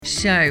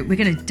So we're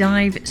going to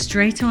dive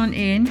straight on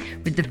in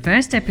with the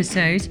first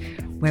episode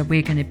where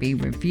we're going to be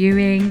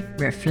reviewing,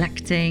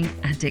 reflecting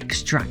and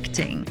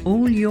extracting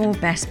all your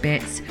best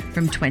bits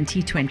from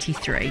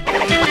 2023.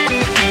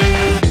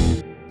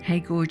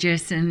 Hey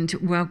gorgeous, and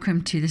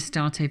welcome to the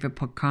Start Over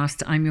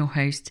podcast. I'm your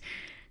host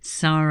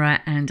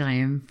Sarah, and I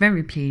am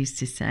very pleased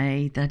to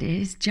say that it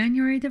is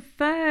January the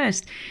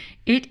 1st.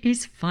 It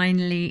is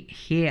finally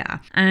here,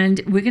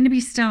 and we're going to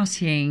be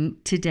starting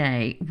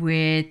today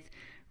with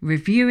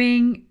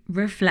reviewing,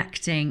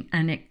 reflecting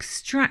and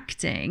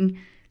extracting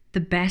the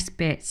best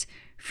bits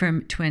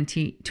from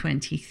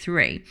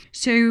 2023.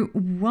 So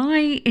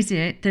why is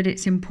it that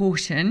it's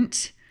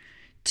important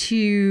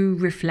to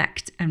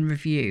reflect and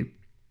review?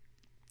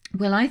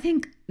 Well, I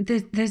think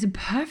there's a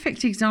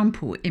perfect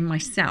example in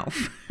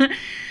myself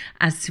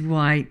as to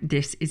why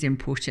this is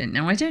important.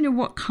 Now, I don't know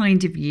what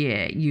kind of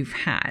year you've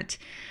had.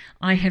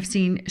 I have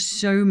seen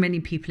so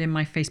many people in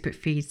my Facebook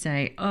feed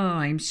say, oh,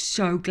 I'm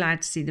so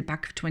glad to see the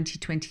back of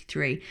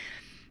 2023.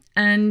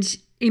 And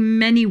in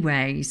many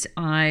ways,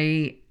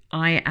 I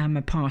am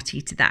a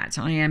party to that.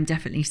 I am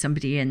definitely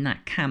somebody in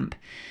that camp.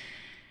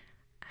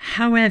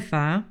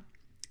 However,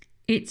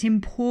 it's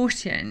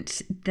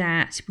important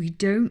that we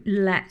don't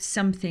let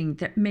something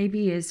that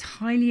maybe is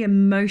highly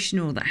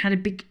emotional, that had a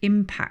big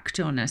impact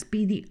on us,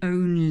 be the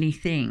only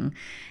thing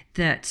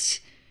that,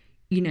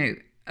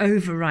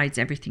 overrides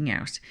everything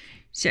else.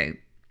 So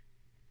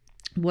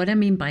what I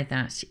mean by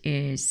that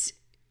is,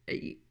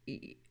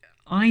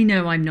 I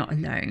know I'm not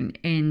alone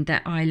in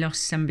that I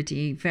lost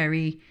somebody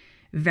very,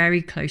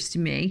 very close to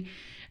me.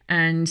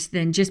 And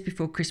then just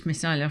before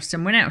Christmas, I lost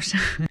someone else.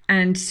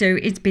 And so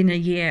it's been a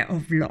year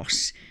of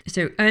loss.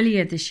 So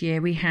earlier this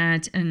year, we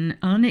had an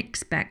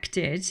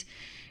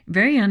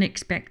very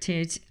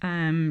unexpected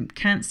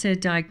cancer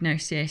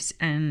diagnosis,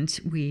 and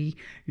we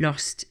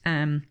lost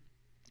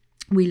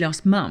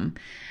Mum.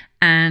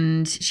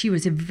 And she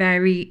was a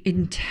very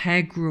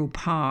integral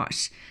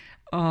part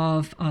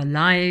of our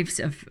lives,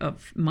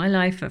 of my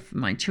life, of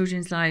my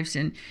children's lives,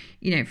 and,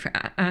 for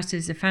us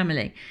as a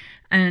family.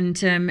 And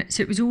so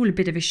it was all a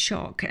bit of a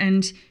shock.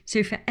 And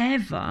so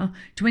forever,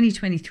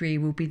 2023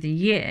 will be the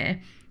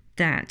year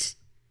that,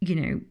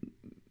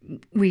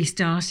 we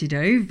started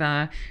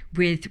over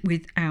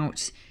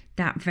without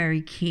that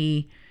very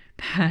key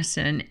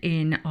person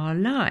in our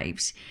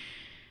lives.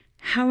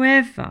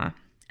 However,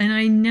 and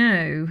I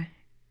know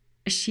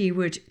she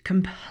would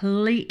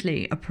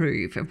completely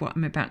approve of what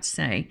I'm about to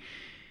say,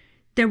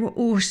 there were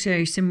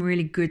also some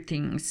really good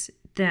things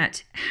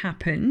that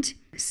happened,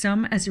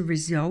 some as a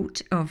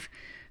result of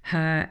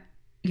her,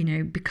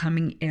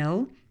 becoming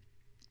ill.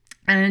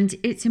 And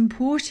it's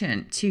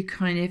important to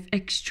kind of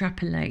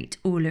extrapolate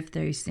all of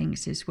those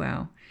things as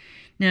well.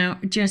 Now,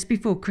 just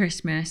before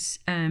Christmas,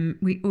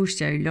 we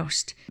also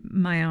lost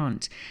my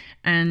aunt.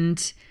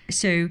 And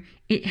so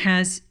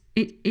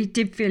it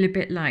did feel a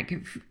bit like,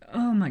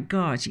 oh my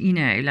God,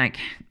 like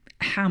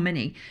how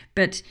many?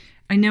 But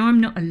I know I'm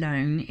not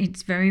alone.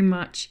 It's very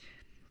much,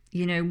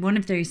 one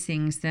of those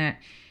things that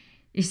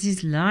this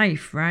is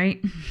life,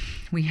 right?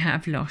 We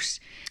have lost,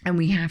 and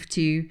we have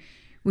to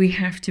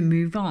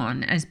move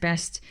on as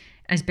best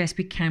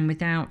we can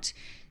without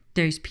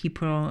those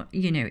people,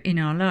 in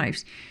our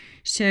lives.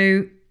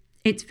 So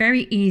it's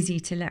very easy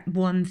to let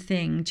one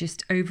thing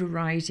just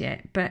override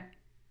it, but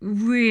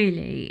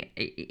really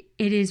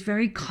it is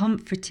very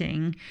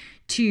comforting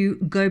to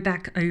go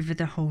back over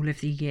the whole of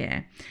the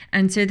year.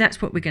 And so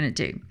that's what we're going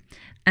to do.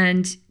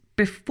 And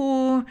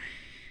before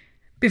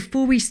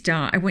we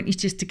start, I want you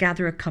just to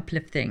gather a couple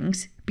of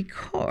things,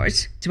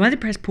 because to either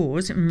press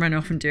pause and run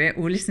off and do it,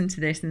 or listen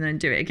to this and then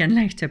do it again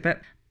later.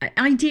 But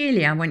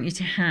ideally, I want you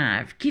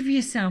to give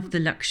yourself the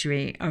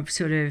luxury of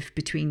sort of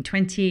between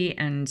 20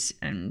 and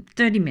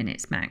 30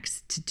 minutes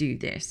max to do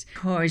this,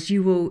 because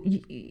you will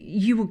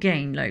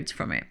gain loads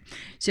from it.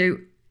 So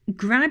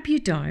grab your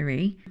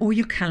diary or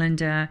your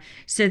calendar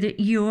so that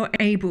you're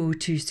able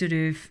to sort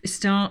of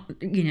start,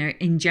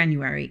 in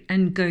January,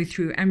 and go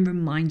through and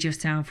remind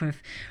yourself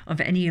of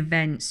any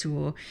events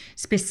or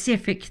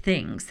specific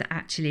things that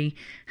actually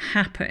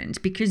happened,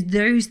 because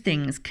those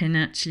things can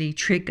actually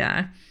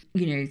trigger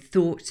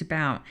thoughts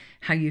about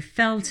how you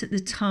felt at the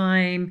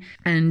time.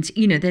 And,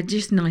 they're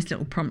just nice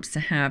little prompts to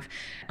have.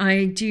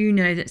 I do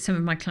know that some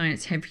of my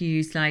clients have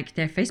used like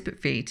their Facebook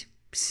feed.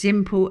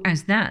 Simple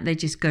as that. They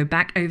just go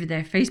back over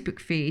their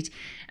Facebook feed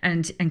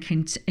and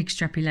can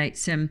extrapolate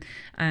some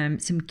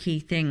key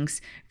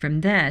things from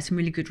there, some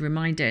really good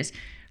reminders.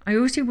 I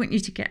also want you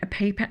to get a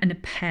paper and a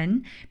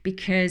pen,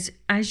 because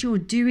as you're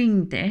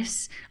doing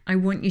this, I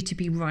want you to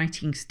be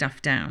writing stuff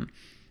down.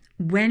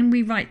 When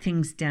we write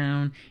things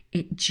down,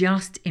 it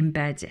just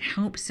embeds, it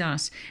helps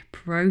us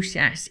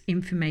process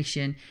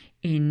information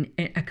in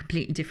a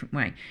completely different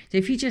way. So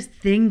if you just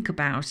think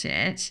about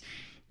it,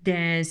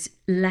 there's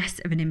less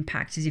of an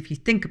impact as if you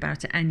think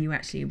about it and you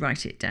actually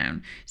write it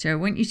down. So I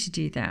want you to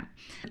do that.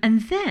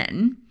 And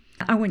then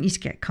I want you to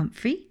get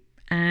comfy,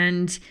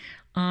 and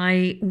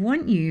I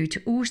want you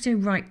to also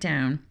write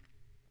down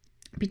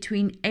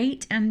between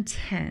 8 and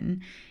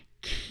 10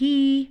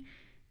 key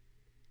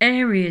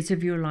areas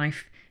of your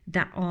life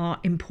that are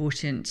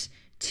important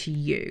to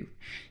you.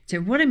 So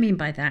what I mean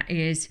by that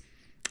is,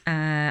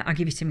 I'll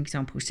give you some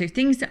examples. So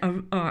things that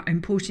are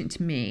important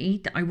to me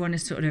that I want to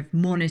sort of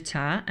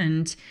monitor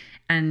and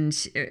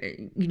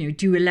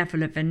do a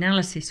level of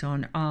analysis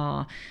on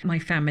are my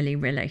family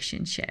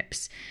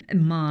relationships,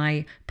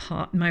 my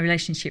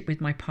relationship with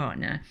my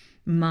partner,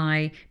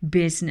 my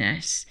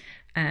business,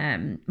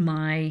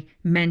 my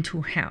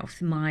mental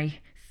health, my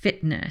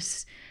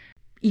fitness.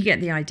 You get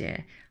the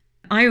idea.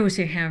 I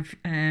also have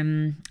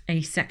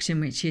a section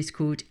which is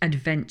called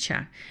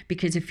adventure,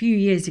 because a few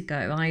years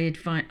ago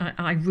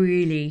I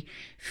really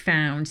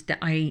found that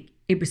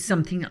it was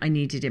something that I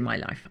needed in my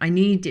life. I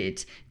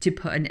needed to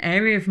put an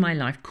area of my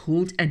life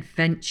called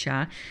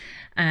adventure,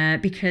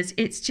 because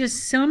it's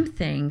just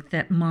something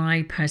that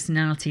my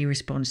personality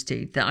responds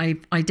to, that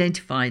I've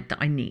identified that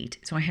I need.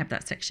 So I have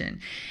that section.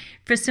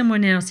 For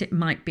someone else, it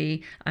might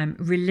be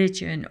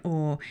religion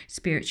or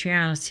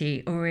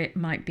spirituality, or it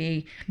might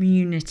be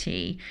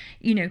community.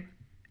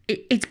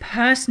 It's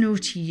personal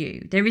to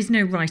you. There is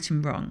no right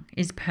and wrong.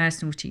 It's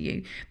personal to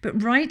you.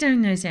 But write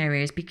down those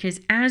areas,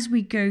 because as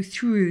we go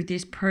through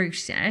this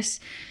process,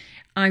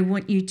 I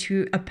want you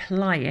to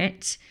apply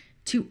it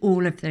to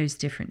all of those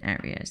different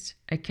areas.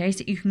 Okay,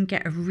 so you can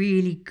get a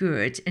really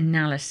good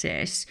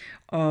analysis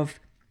of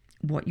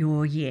what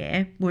your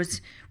year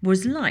was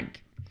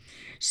like.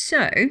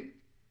 So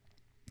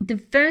the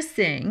first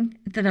thing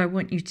that I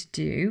want you to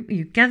do,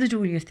 you've gathered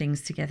all your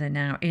things together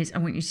now, is I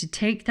want you to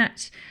take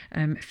that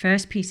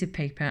first piece of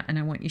paper, and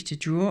I want you to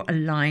draw a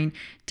line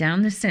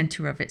down the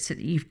center of it so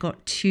that you've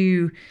got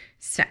two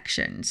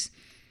sections.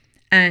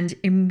 And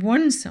in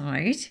one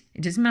side,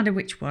 it doesn't matter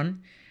which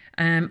one,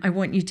 I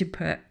want you to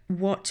put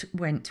what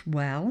went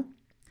well.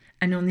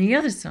 And on the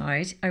other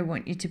side, I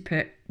want you to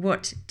put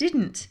what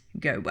didn't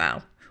go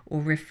well.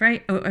 Or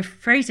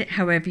phrase it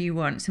however you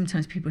want.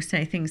 Sometimes people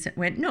say things that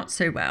went not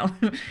so well.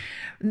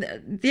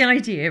 The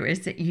idea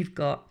is that you've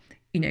got,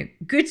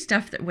 good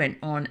stuff that went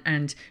on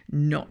and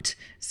not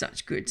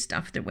such good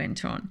stuff that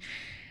went on.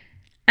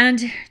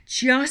 And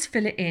just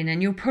fill it in,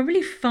 and you'll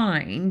probably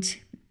find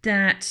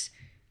that,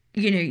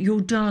 you'll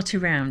dart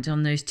around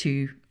on those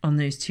two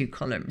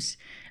columns.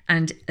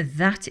 And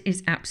that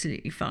is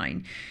absolutely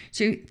fine.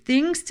 So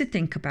things to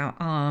think about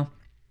are,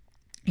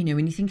 when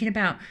you're thinking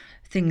about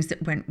things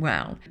that went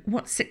well,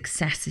 what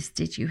successes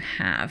did you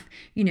have?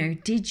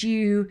 Did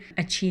you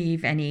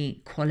achieve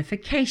any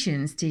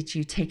qualifications? Did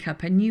you take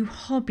up a new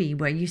hobby?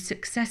 Were you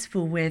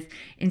successful with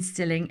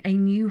instilling a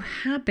new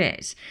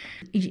habit?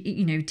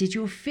 Did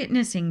your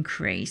fitness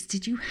increase?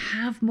 Did you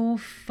have more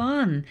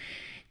fun?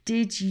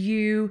 Did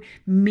you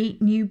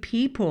meet new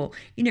people?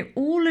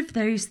 All of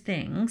those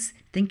things,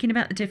 thinking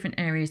about the different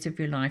areas of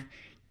your life,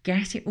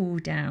 get it all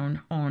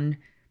down on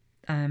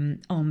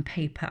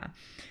paper.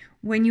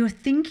 When you're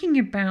thinking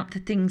about the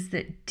things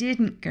that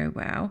didn't go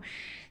well,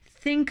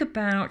 think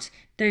about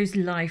those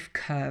life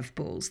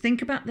curveballs.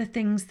 Think about the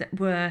things that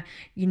were,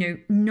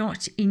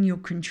 not in your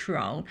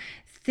control.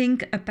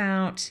 Think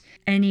about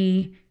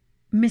any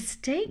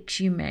mistakes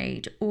you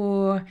made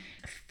or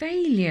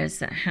failures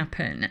that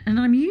happen. And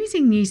I'm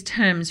using these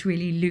terms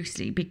really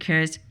loosely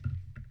because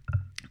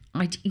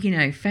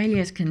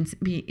failures can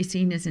be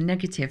seen as a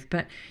negative,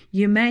 but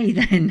you may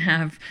then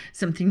have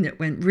something that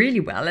went really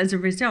well as a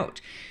result.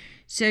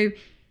 So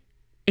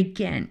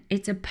again,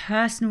 it's a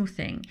personal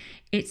thing.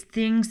 It's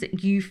things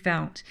that you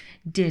felt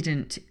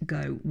didn't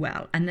go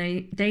well. And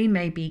they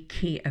may be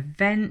key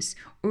events,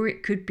 or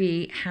it could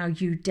be how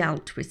you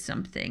dealt with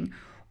something,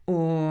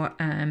 or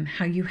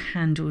how you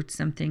handled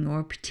something,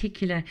 or a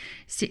particular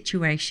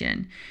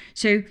situation.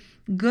 So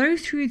go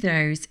through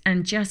those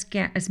and just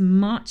get as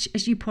much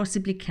as you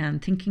possibly can,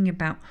 thinking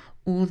about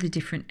all the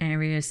different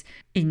areas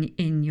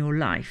in your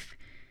life.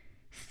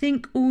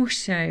 Think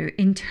also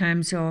in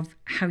terms of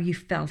how you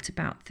felt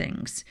about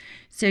things.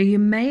 So you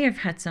may have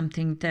had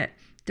something that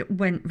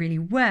went really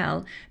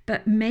well,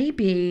 but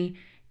maybe,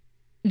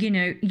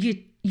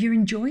 your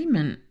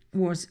enjoyment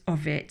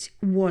of it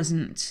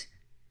wasn't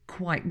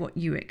quite what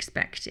you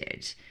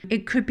expected.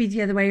 It could be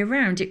the other way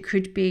around. It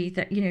could be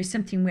that,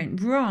 something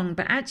went wrong,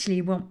 but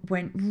actually what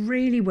went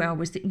really well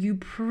was that you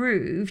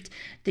proved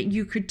that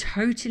you could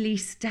totally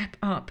step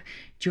up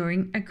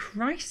during a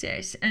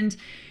crisis. And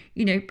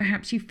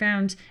perhaps you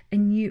found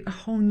a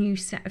whole new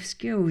set of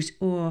skills,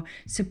 or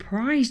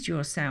surprised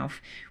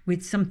yourself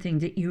with something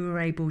that you were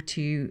able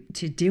to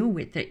deal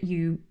with that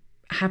you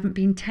haven't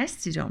been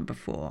tested on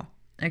before.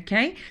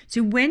 Okay,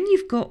 so when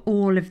you've got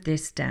all of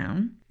this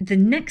down, the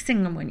next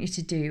thing I want you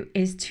to do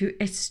is to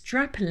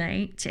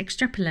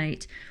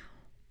extrapolate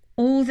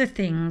all the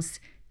things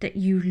that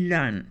you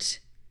learnt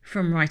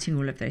from writing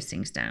all of those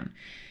things down.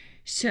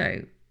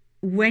 So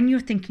when you're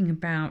thinking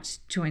about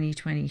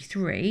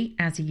 2023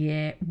 as a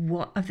year,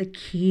 what are the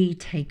key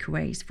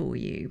takeaways for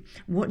you?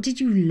 What did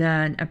you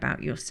learn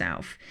about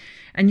yourself?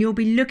 And you'll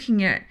be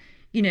looking at,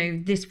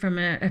 this from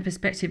a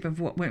perspective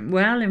of what went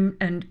well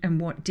and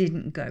what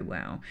didn't go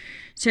well.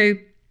 So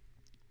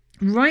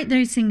write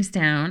those things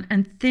down,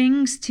 and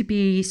things to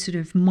be sort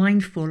of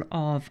mindful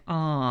of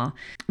are: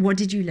 what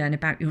did you learn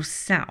about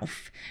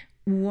yourself?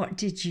 What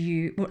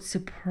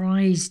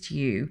surprised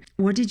you?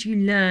 What did you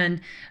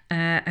learn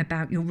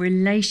about your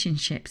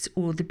relationships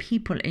or the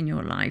people in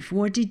your life?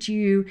 What did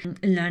you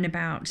learn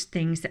about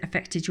things that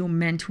affected your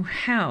mental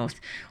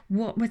health?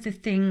 What were the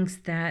things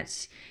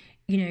that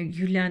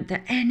you learned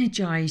that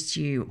energized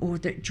you or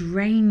that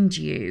drained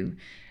you?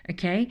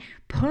 Okay,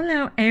 pull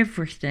out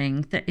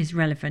everything that is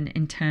relevant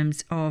in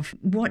terms of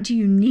what do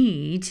you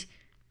need.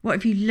 What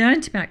have you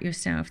learned about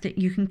yourself that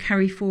you can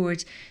carry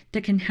forward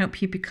that can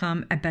help you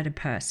become a better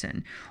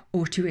person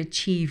or to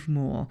achieve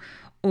more?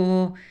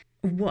 Or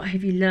what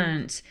have you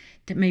learned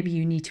that maybe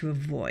you need to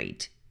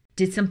avoid?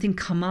 Did something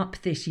come up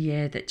this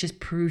year that just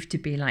proved to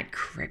be like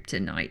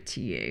kryptonite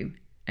to you?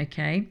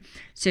 Okay,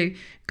 so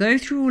go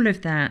through all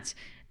of that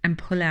and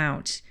pull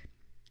out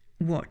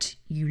what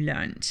you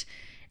learned.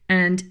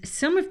 And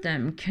some of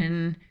them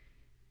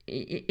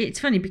it's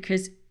funny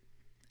because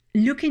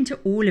look into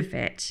all of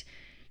it.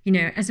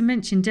 As I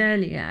mentioned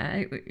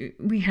earlier,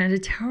 we had a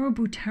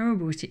terrible,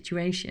 terrible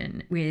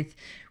situation with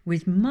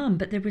mum,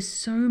 but there were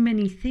so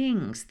many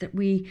things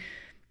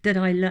that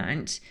I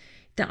learned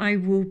that I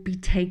will be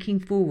taking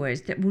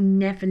forward that will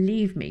never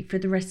leave me for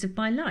the rest of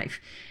my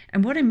life.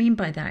 And what I mean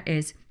by that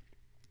is,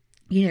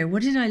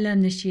 what did I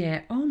learn this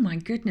year? Oh my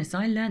goodness,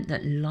 I learned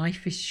that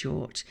life is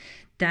short,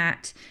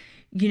 that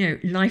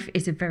life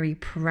is a very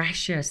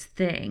precious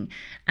thing,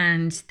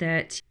 and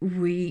that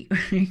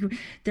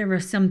there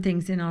are some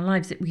things in our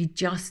lives that we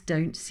just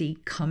don't see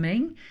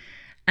coming.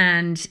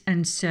 And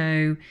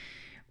so,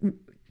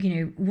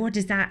 what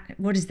does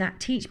that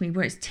teach me?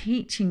 Well, it's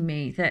teaching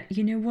me that,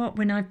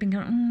 when I've been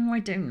going, I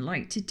don't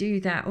like to do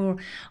that, or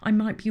I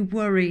might be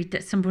worried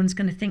that someone's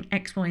going to think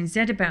X, Y, and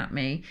Z about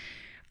me,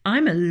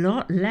 I'm a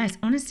lot less.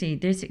 Honestly,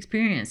 this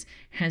experience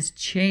has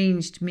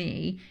changed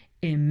me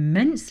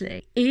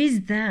immensely.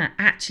 Is that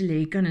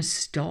actually going to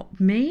stop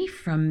me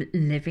from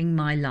living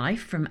my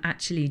life, from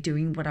actually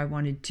doing what I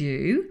want to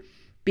do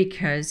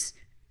because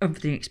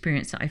of the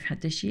experience that I've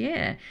had this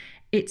year?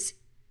 It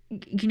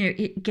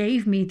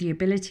gave me the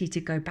ability to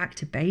go back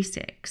to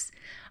basics.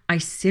 I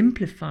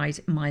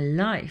simplified my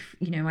life.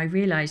 I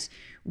realized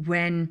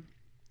when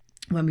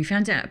we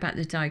found out about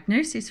the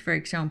diagnosis, for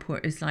example,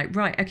 it was like,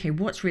 right, okay,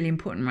 what's really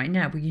important right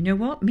now? Well, you know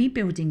what? Me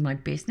building my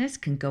business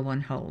can go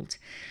on hold.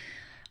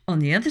 On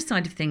the other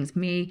side of things,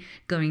 me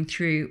going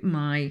through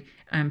my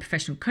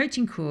professional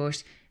coaching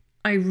course,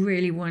 I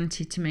really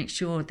wanted to make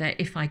sure that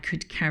if I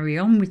could carry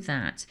on with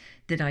that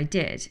I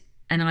did.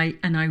 And I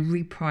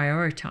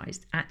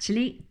reprioritized.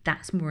 Actually,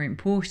 that's more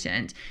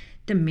important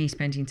than me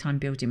spending time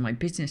building my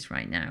business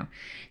right now.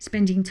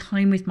 Spending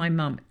time with my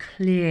mum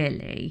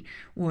clearly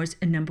was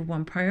a number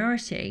one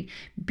priority.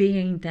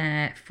 Being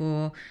there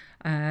for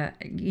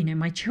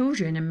my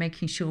children and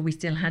making sure we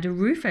still had a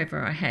roof over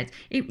our heads.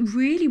 It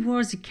really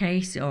was a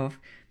case of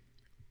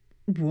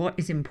what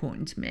is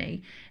important to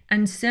me.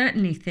 And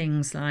certainly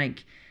things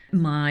like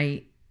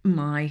my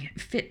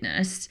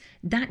fitness,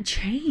 that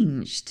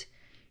changed.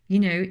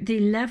 The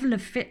level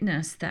of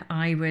fitness that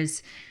I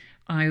was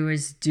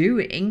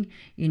doing,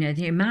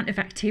 the amount of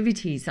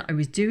activities that I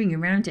was doing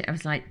around it, I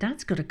was like,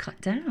 that's got to cut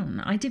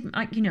down. I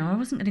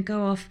wasn't going to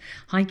go off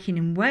hiking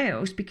in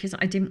Wales because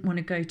I didn't want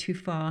to go too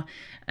far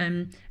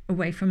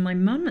away from my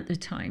mum at the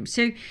time.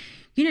 So,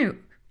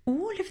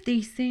 all of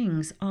these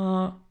things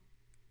are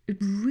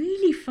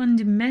really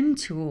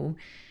fundamental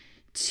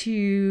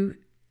to,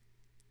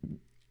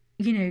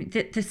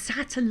 the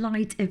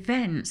satellite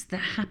events that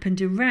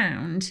happened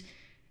around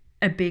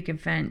a big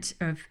event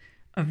of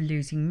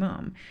losing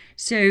mum.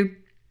 So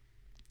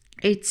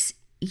it's,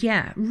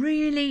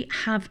 really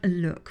have a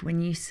look.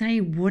 When you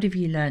say, what have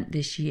you learnt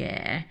this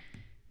year?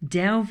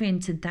 Delve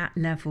into that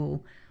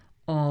level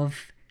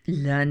of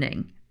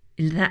learning,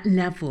 that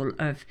level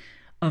of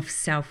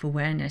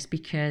self-awareness,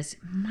 because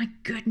my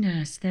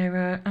goodness,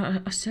 there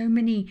are so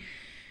many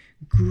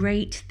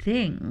great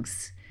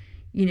things,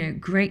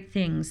 great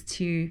things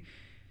to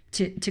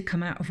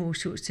come out of all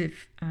sorts of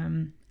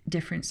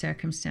different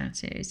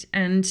circumstances.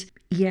 And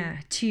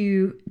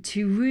to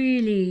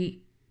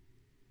really,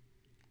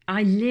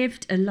 I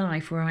lived a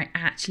life where I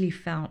actually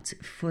felt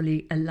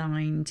fully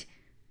aligned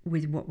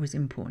with what was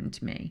important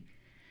to me,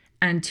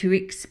 and to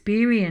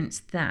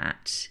experience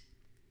that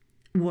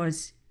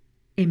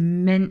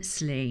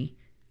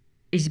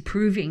is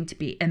proving to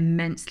be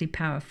immensely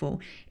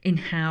powerful in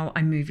how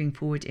I'm moving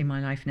forward in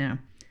my life now.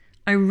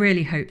 I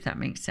really hope that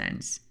makes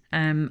sense.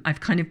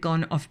 I've kind of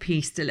gone off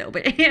piste a little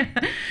bit here,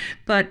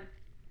 but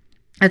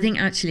I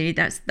think actually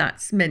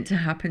that's meant to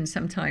happen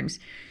sometimes.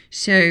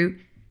 So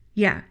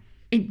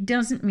it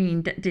doesn't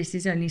mean that this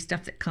is only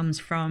stuff that comes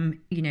from,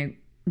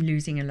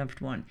 losing a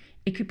loved one.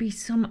 It could be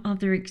some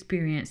other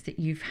experience that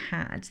you've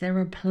had. There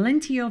are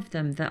plenty of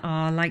them that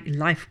are like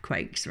life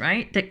quakes,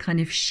 right? That kind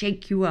of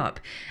shake you up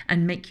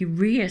and make you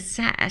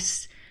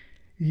reassess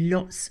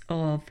lots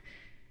of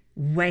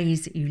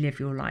ways that you live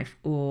your life,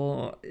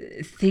 or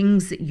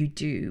things that you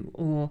do,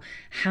 or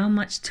how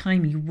much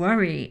time you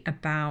worry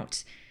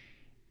about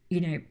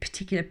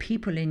particular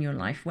people in your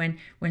life, when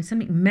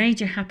something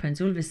major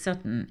happens, all of a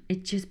sudden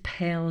it just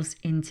pales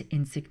into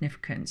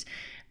insignificance.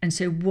 And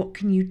so what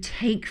can you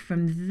take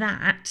from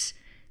that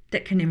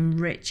can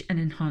enrich and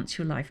enhance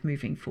your life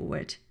moving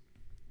forward?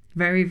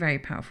 Very, very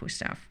powerful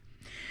stuff.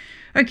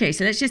 Okay,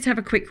 so let's just have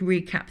a quick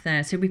recap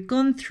there. So we've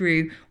gone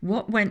through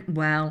what went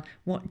well,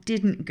 what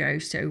didn't go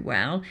so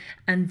well,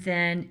 and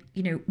then,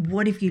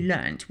 what have you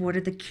learned? What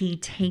are the key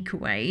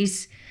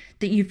takeaways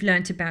that you've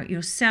learned about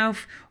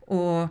yourself,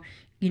 or,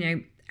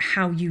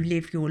 how you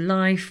live your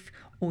life,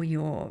 or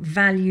your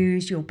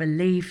values, your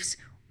beliefs,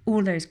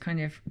 all those kind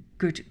of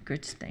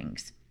good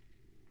things.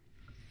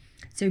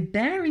 So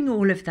bearing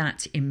all of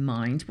that in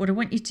mind, what I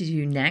want you to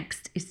do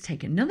next is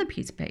take another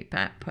piece of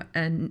paper, put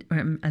a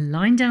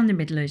line down the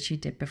middle as you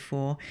did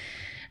before.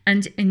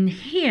 And in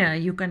here,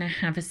 you're going to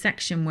have a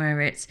section where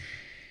it's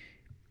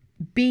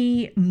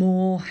be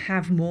more,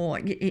 have more.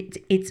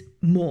 It's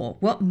more.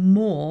 What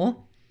more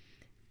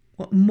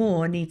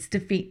needs to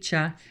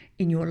feature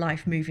in your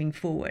life moving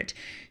forward?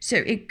 So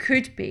it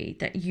could be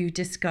that you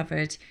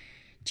discovered,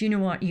 do you know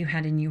what? You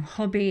had a new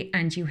hobby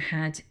and you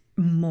had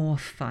more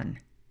fun.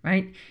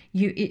 Right?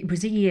 It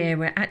was a year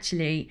where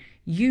actually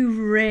you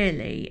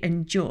really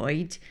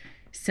enjoyed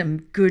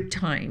some good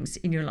times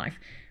in your life.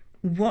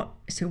 What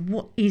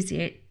is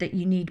it that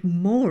you need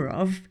more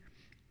of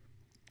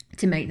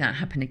to make that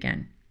happen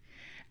again?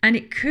 And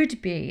it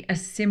could be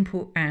as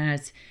simple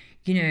as,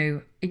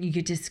 you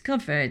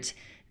discovered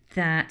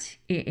that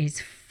it is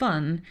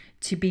fun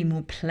to be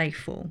more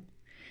playful.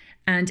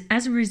 And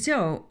as a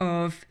result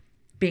of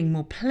being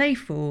more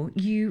playful,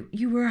 you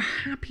were a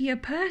happier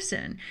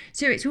person.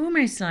 So it's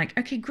almost like,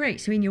 okay, great.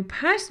 So in your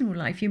personal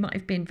life, you might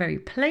have been very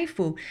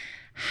playful.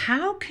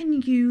 How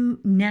can you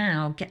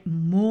now get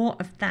more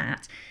of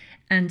that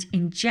and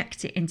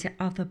inject it into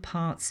other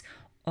parts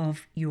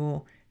of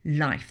your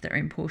life that are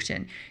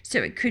important?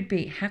 So it could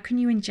be, how can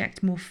you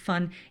inject more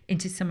fun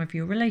into some of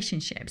your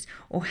relationships?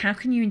 Or how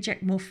can you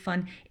inject more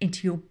fun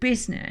into your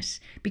business?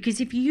 Because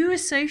if you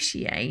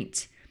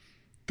associate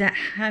that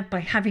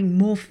by having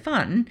more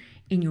fun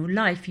in your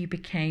life, you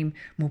became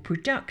more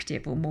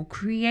productive or more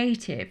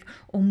creative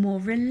or more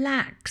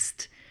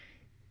relaxed,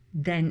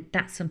 then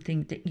that's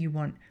something that you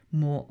want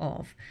more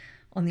of.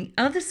 On the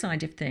other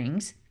side of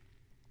things,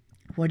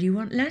 what do you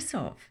want less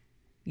of?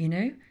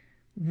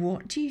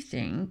 What do you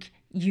think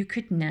you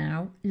could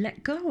now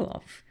let go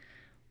of?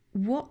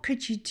 What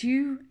could you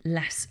do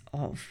less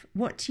of?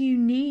 What do you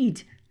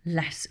need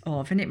less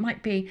of? And it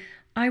might be,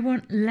 I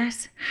want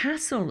less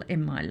hassle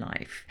in my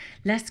life,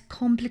 less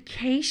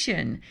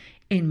complication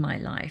in my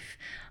life.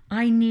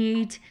 I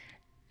need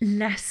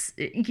less,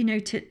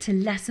 to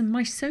lessen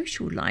my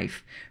social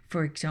life,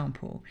 for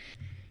example.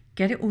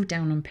 Get it all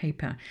down on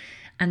paper.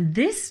 And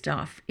this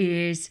stuff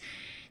is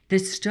the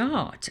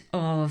start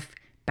of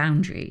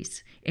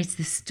boundaries. It's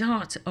the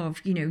start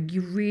of,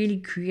 you really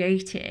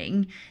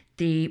creating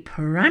the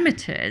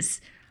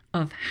parameters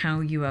of how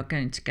you are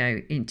going to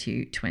go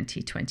into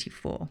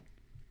 2024.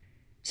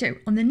 So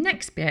on the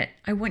next bit,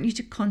 I want you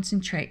to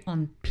concentrate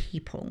on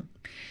people.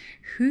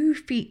 Who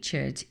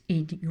featured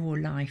in your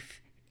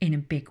life in a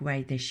big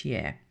way this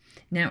year?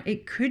 Now,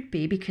 it could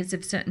be because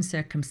of certain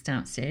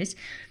circumstances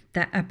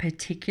that a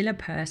particular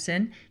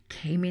person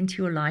came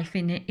into your life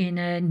in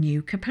a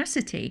new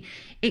capacity.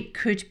 It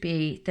could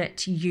be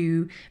that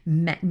you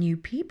met new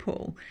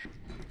people.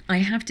 I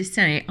have to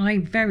say, I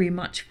very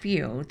much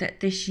feel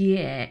that this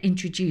year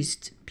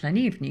introduced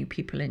plenty of new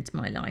people into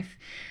my life.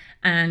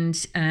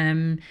 And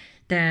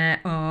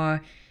there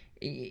are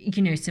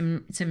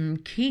some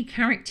key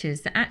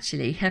characters that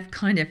actually have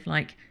kind of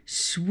like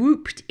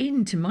swooped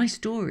into my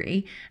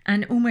story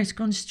and almost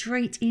gone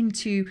straight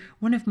into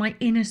one of my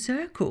inner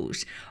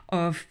circles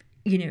of,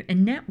 a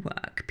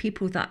network,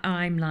 people that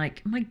I'm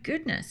like, my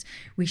goodness,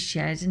 we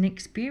shared an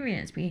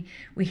experience. We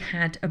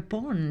had a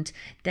bond.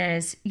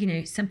 There's,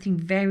 something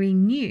very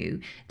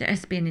new that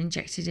has been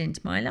injected into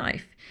my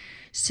life.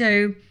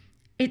 So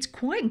it's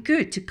quite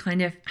good to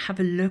kind of have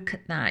a look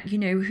at that.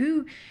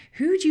 Who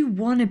do you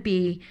want to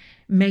be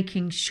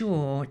making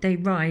sure they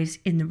rise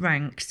in the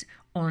ranks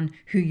on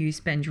who you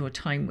spend your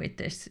time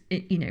with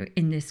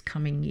in this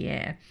coming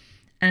year?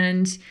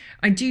 And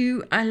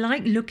I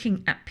like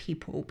looking at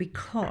people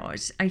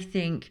because I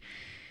think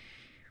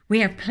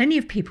we have plenty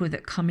of people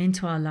that come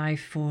into our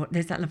life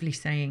there's that lovely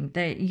saying,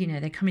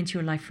 they come into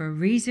your life for a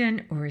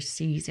reason or a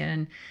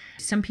season.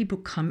 Some people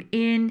come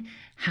in,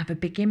 have a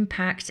big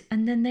impact,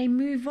 and then they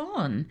move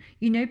on,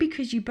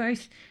 because you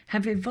both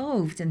have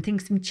evolved and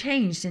things have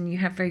changed and you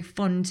have very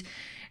fond,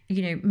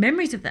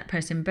 memories of that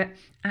person, but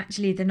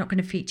actually they're not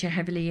going to feature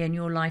heavily in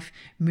your life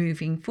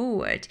moving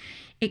forward.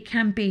 It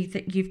can be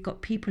that you've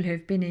got people who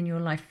have been in your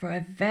life for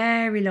a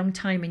very long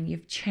time and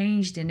you've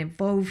changed and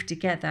evolved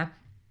together,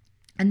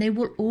 and they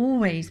will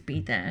always be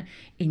there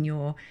in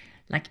your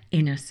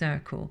inner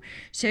circle.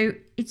 So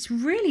it's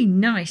really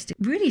nice to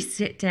really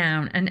sit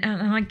down and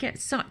I get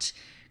such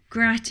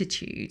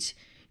gratitude.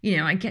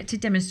 I get to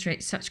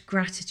demonstrate such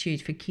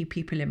gratitude for key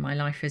people in my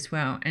life as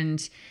well.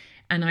 And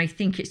And I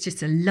think it's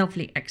just a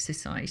lovely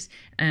exercise,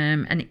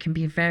 and it can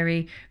be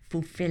very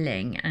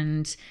fulfilling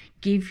and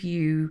give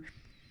you,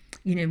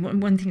 one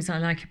of the things I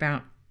like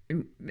about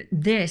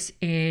this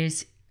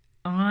is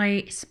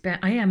I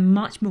am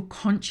much more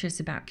conscious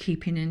about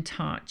keeping in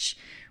touch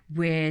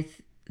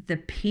with the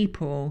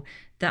people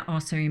that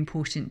are so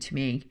important to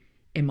me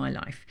in my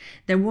life.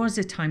 There was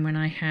a time when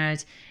I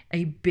had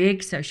a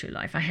big social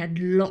life. I had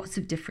lots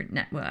of different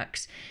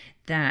networks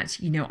that,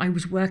 I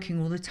was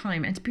working all the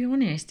time. And to be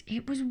honest,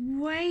 it was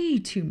way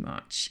too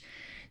much.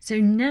 So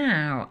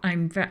now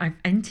I've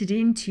entered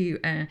into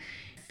a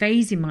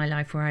phase in my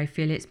life where I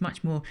feel it's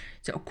much more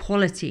sort of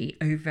quality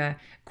over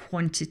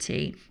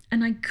quantity.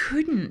 And I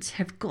couldn't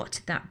have got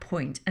to that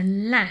point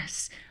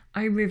unless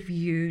I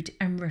reviewed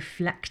and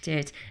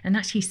reflected and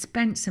actually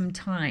spent some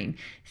time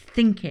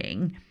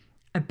thinking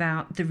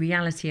about the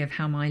reality of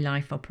how my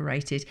life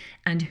operated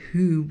and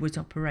who was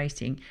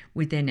operating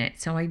within it.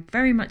 So I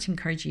very much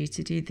encourage you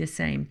to do the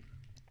same.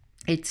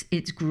 It's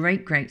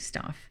great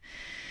stuff.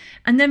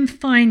 And then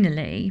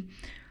finally,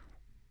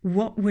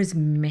 what was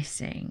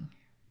missing?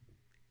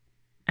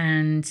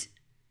 And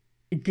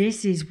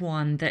this is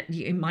one that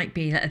it might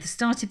be that at the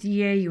start of the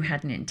year, you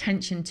had an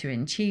intention to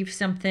achieve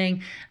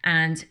something.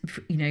 And,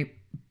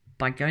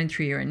 by going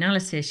through your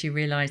analysis, you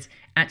realize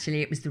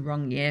actually it was the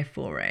wrong year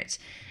for it.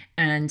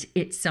 And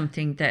it's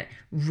something that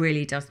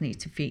really does need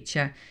to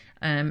feature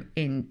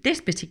in this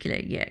particular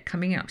year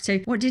coming up. So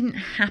what didn't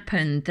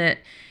happen that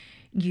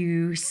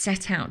you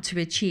set out to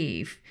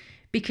achieve?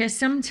 Because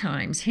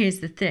sometimes, here's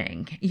the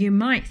thing, you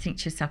might think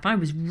to yourself, I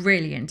was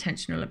really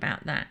intentional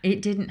about that.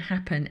 It didn't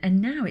happen.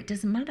 And now it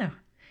doesn't matter.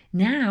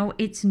 Now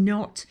it's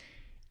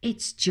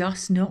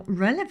just not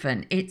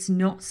relevant. It's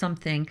not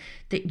something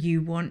that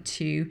you want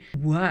to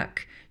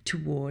work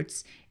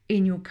towards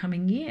in your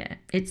coming year.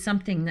 It's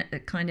something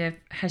that kind of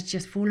has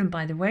just fallen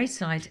by the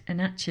wayside, and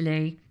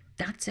actually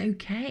that's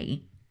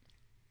okay.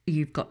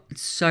 You've got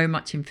so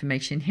much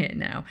information here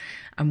now,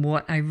 and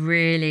what I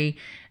really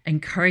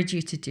encourage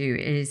you to do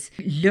is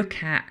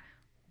look at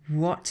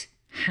what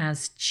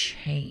has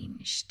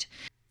changed.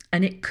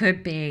 And it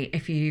could be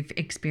if you've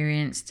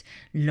experienced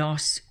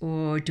loss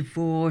or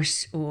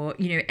divorce or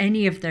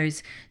any of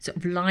those sort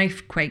of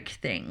life quake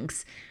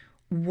things.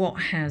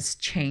 What has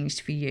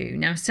changed for you?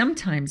 Now,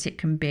 sometimes it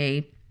can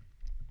be,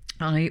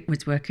 I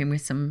was working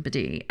with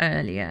somebody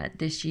earlier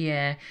this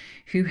year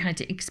who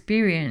had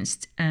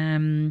experienced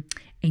a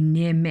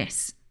near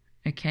miss.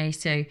 Okay,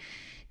 so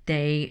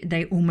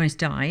they almost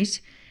died.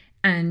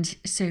 And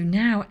so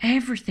now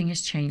everything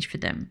has changed for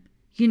them.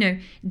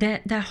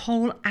 Their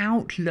whole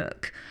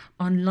outlook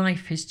on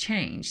life has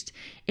changed.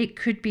 It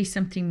could be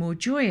something more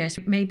joyous.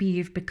 Maybe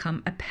you've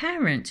become a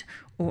parent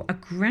or a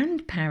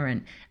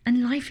grandparent,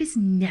 and life is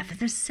never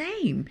the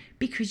same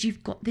because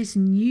you've got this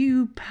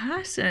new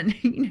person,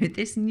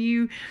 this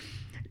new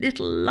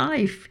little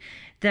life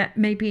that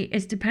maybe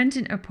is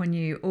dependent upon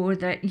you or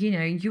that,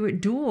 you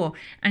adore.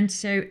 And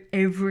so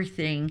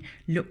everything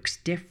looks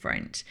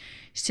different.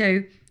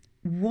 So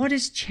what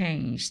has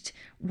changed?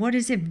 What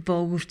has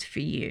evolved for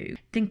you?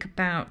 Think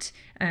about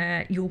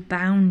your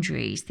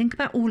boundaries. Think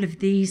about all of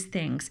these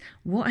things.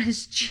 What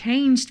has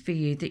changed for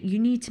you that you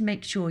need to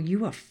make sure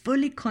you are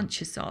fully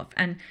conscious of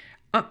and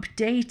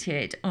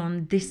updated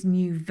on this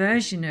new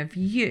version of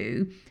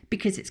you,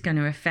 because it's going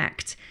to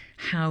affect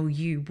how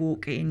you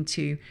walk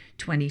into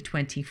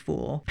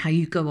 2024, how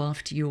you go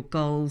after your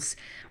goals,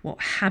 what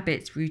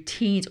habits,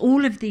 routines,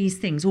 all of these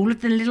things, all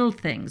of the little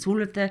things,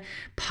 all of the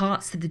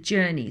parts of the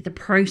journey, the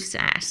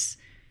process,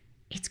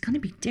 it's going to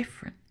be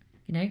different,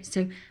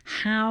 So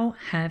how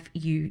have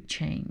you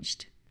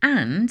changed?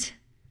 And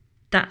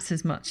that's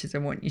as much as I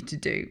want you to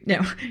do.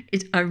 Now,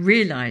 I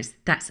realise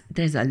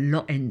there's a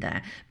lot in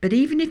there, but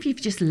even if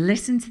you've just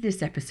listened to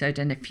this episode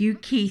and a few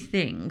key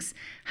things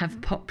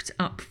have popped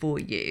up for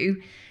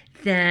you,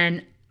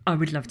 then I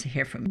would love to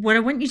hear from you. What I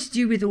want you to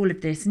do with all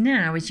of this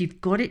now is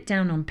you've got it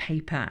down on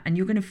paper, and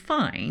you're going to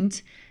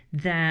find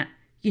that,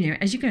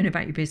 as you're going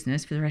about your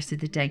business for the rest of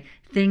the day,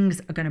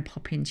 things are going to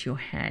pop into your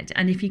head.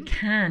 And if you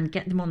can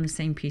get them on the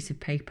same piece of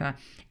paper,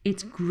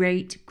 it's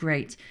great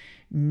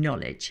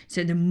knowledge.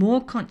 So the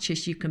more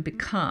conscious you can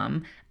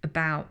become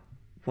about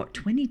what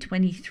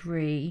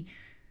 2023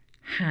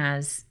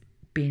 has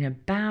been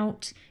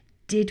about,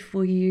 did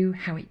for you,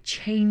 how it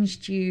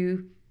changed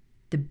you,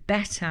 the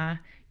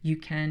better you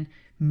can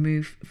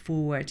move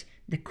forward,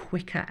 the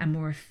quicker and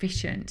more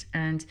efficient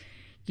and,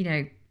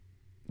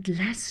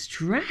 less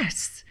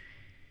stress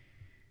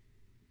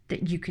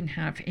that you can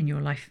have in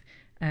your life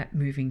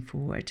moving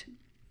forward.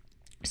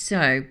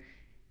 So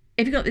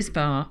if you got this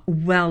far,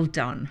 well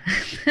done.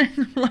 That's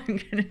all I'm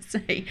going to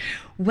say.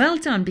 Well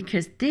done,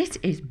 because this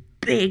is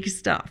big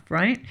stuff,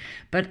 right?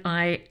 But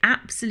I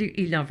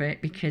absolutely love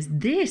it, because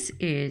this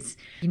is,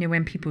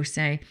 when people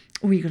say,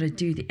 you got to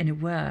do the inner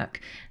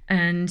work.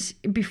 And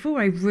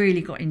before I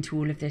really got into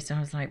all of this, I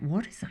was like,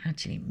 what does that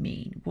actually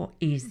mean? What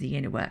is the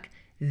inner work?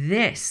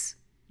 This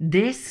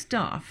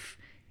stuff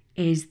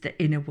is the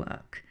inner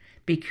work,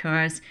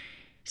 because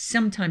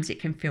sometimes it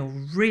can feel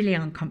really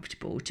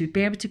uncomfortable to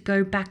be able to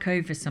go back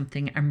over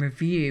something and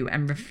review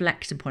and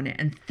reflect upon it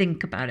and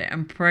think about it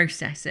and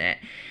process it.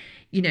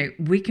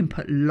 We can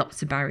put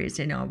lots of barriers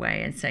in our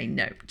way and say,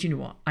 no, do you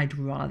know what? I'd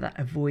rather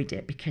avoid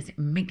it because it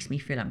makes me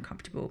feel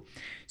uncomfortable.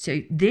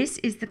 So this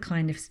is the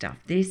kind of stuff.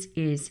 This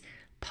is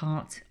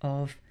part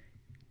of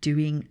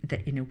doing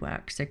the inner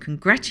work. So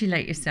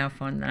congratulate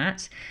yourself on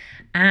that.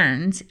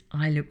 And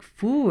I look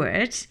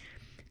forward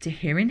to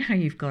hearing how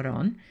you've got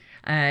on.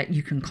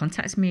 You can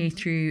contact me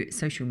through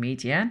social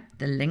media.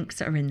 The links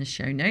are in the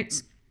show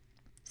notes.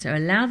 So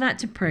allow that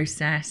to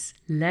process,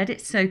 let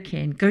it soak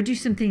in, go do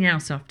something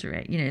else after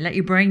it. Let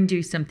your brain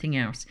do something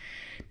else,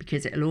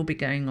 because it'll all be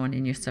going on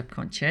in your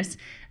subconscious.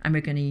 And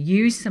we're going to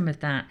use some of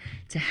that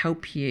to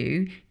help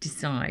you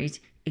decide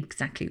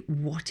exactly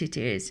what it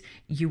is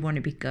you want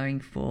to be going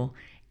for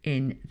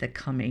in the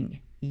coming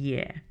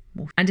year.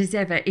 And as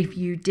ever, if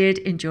you did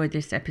enjoy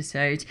this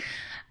episode,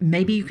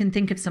 maybe you can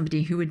think of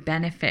somebody who would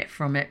benefit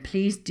from it.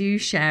 Please do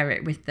share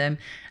it with them,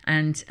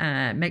 and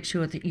make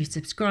sure that you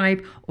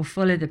subscribe or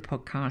follow the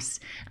podcast,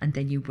 and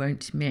then you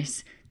won't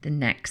miss the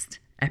next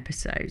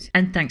episode.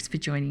 And thanks for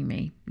joining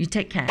me. You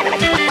take care.